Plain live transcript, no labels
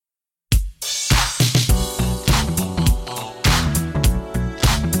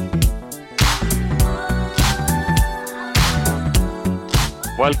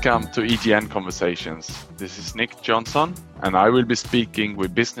Welcome to EGN Conversations. This is Nick Jonsson, and I will be speaking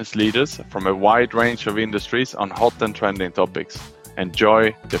with business leaders from a wide range of industries on hot and trending topics.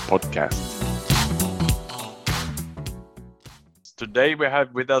 Enjoy the podcast. Today we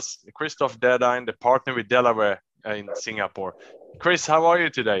have with us Christophe Derdeyn, the partner with Delaware in Singapore. Chris, how are you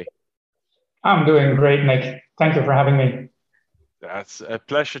today? I'm doing great, Nick. Thank you for having me. That's a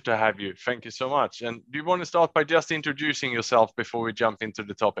pleasure to have you. Thank you so much. And do you want to start by just introducing yourself before we jump into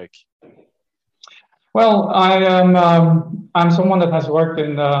the topic? Well, I'm someone that has worked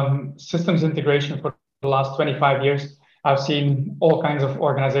in systems integration for the last 25 years. I've seen all kinds of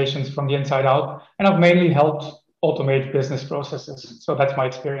organizations from the inside out, and I've mainly helped automate business processes. So that's my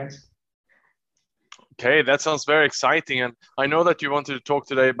experience. Okay, that sounds very exciting. And I know that you wanted to talk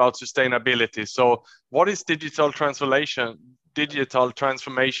today about sustainability. So what is digital transformation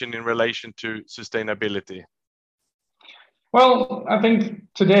in relation to sustainability? Well, I think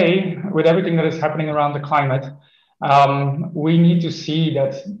today, with everything that is happening around the climate, we need to see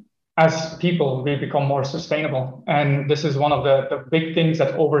that as people, we become more sustainable. And this is one of the big things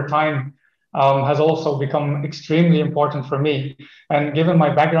that over time has also become extremely important for me. And given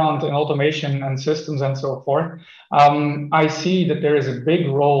my background in automation and systems and so forth, I see that there is a big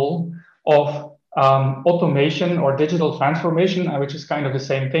role of automation or digital transformation, which is kind of the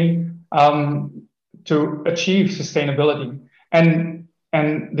same thing, to achieve sustainability. And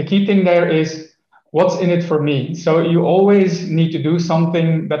the key thing there is what's in it for me. So you always need to do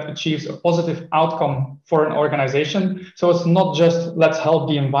something that achieves a positive outcome for an organization. So it's not just let's help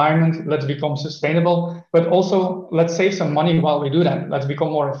the environment, let's become sustainable, but also let's save some money while we do that. Let's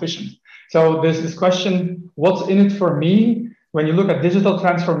become more efficient. So this question, what's in it for me? When you look at digital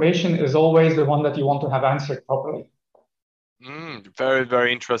transformation, is always the one that you want to have answered properly. Very,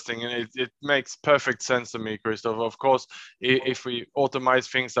 very interesting. And it makes perfect sense to me, Christophe. Of course, if we automate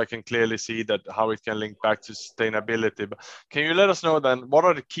things, I can clearly see that how it can link back to sustainability. But can you let us know then, what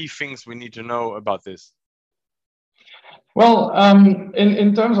are the key things we need to know about this? Well,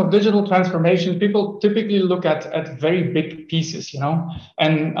 in terms of digital transformation, people typically look at very big pieces,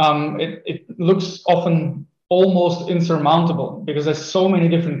 and it looks often almost insurmountable because there's so many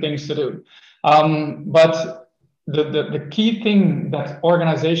different things to do. But the key thing that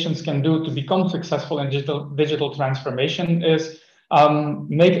organizations can do to become successful in digital transformation is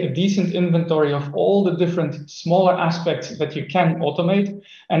make a decent inventory of all the different smaller aspects that you can automate,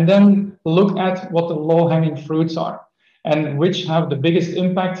 and then look at what the low-hanging fruits are and which have the biggest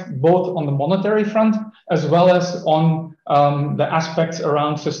impact both on the monetary front as well as on the aspects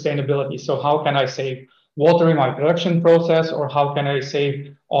around sustainability. So how can I save water in my production process, or how can I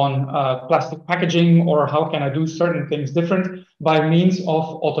save on plastic packaging, or how can I do certain things different by means of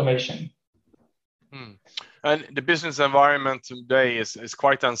automation? And the business environment today is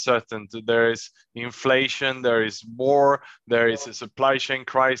quite uncertain. There is inflation, there is war, there is a supply chain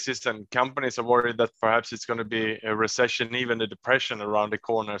crisis, and companies are worried that perhaps it's going to be a recession, even a depression around the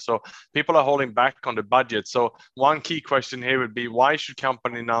corner. So people are holding back on the budget. So one key question here would be, why should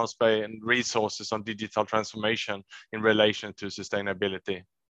companies now spend resources on digital transformation in relation to sustainability?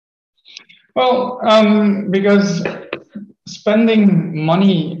 Well, because spending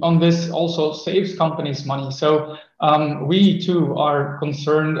money on this also saves companies money. So we too are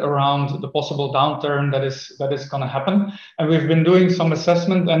concerned around the possible downturn that is going to happen. And we've been doing some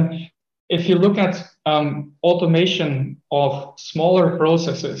assessment. And if you look at automation of smaller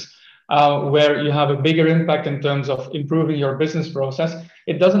processes, where you have a bigger impact in terms of improving your business process,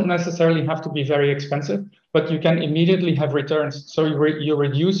 it doesn't necessarily have to be very expensive, but you can immediately have returns. So you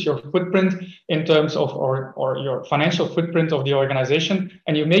reduce your footprint in terms of, or your financial footprint of the organization,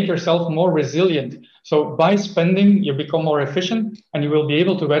 and you make yourself more resilient. So by spending, you become more efficient, and you will be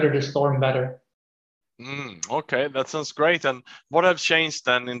able to weather the storm better. Okay, that sounds great. And what have changed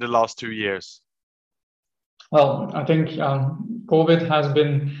then in the last 2 years? Well, I think COVID has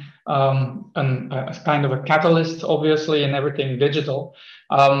been a kind of a catalyst, obviously, in everything digital.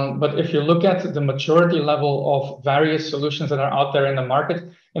 But if you look at the maturity level of various solutions that are out there in the market,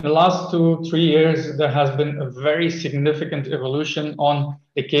 in the last 2-3 years, there has been a very significant evolution on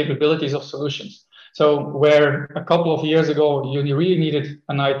the capabilities of solutions. So where a couple of years ago, you really needed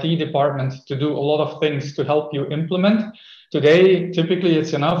an IT department to do a lot of things to help you implement, today, typically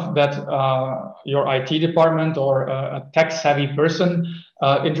it's enough that your IT department or a tech-savvy person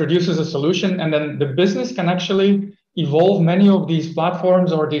introduces a solution, and then the business can actually evolve many of these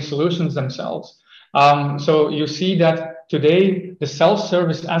platforms or these solutions themselves. So you see that today, the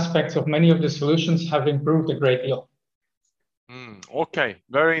self-service aspects of many of the solutions have improved a great deal. Okay,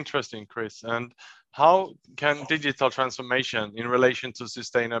 very interesting, Chris. And how can digital transformation in relation to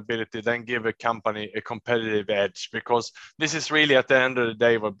sustainability then give a company a competitive edge? Because this is really at the end of the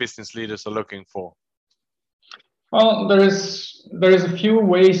day what business leaders are looking for. Well, there is a few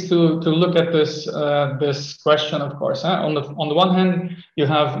ways to look at this question, of course. On the one hand, you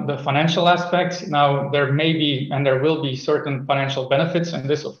have the financial aspects. Now, there may be and there will be certain financial benefits, and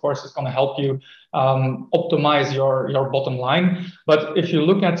this, of course, is going to help you optimize your bottom line. But if you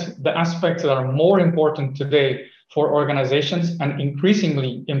look at the aspects that are more important today for organizations and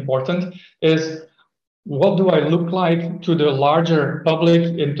increasingly important is, what do I look like to the larger public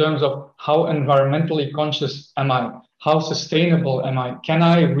in terms of how environmentally conscious am I? How sustainable am I? Can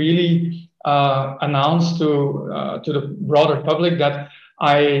I really announce to the broader public that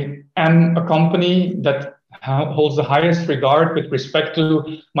I am a company that holds the highest regard with respect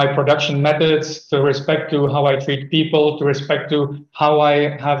to my production methods, to respect to how I treat people, to respect to how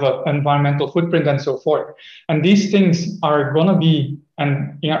I have an environmental footprint and so forth. And these things are going to be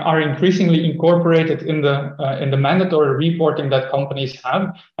and are increasingly incorporated in the mandatory reporting that companies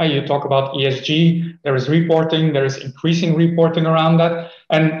have. You talk about ESG, there is reporting, there is increasing reporting around that.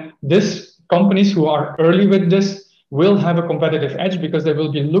 And this companies who are early with this will have a competitive edge because they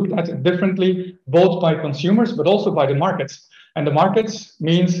will be looked at differently, both by consumers, but also by the markets. And the markets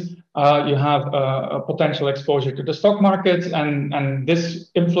means you have a potential exposure to the stock market, and this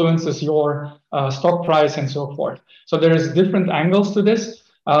influences your stock price and so forth. So there is different angles to this,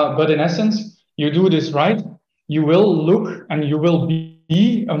 but in essence, you do this right, you will look and you will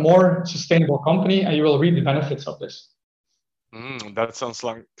be a more sustainable company, and you will reap the benefits of this. That sounds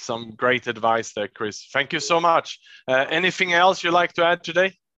like some great advice there, Chris. Thank you so much. Anything else you'd like to add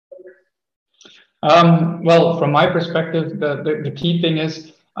today? Well, from my perspective, the key thing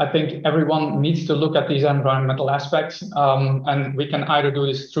is, I think everyone needs to look at these environmental aspects, and we can either do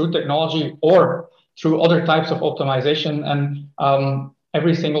this through technology or through other types of optimization, and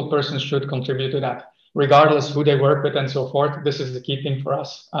every single person should contribute to that, regardless who they work with and so forth. This is the key thing for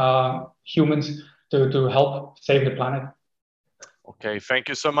us humans to help save the planet. Okay, thank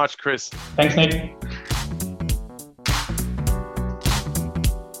you so much, Chris. Thanks, Nick.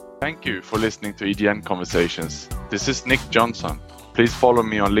 Thank you for listening to EGN Conversations. This is Nick Jonsson. Please follow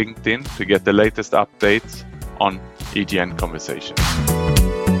me on LinkedIn to get the latest updates on EGN Conversations.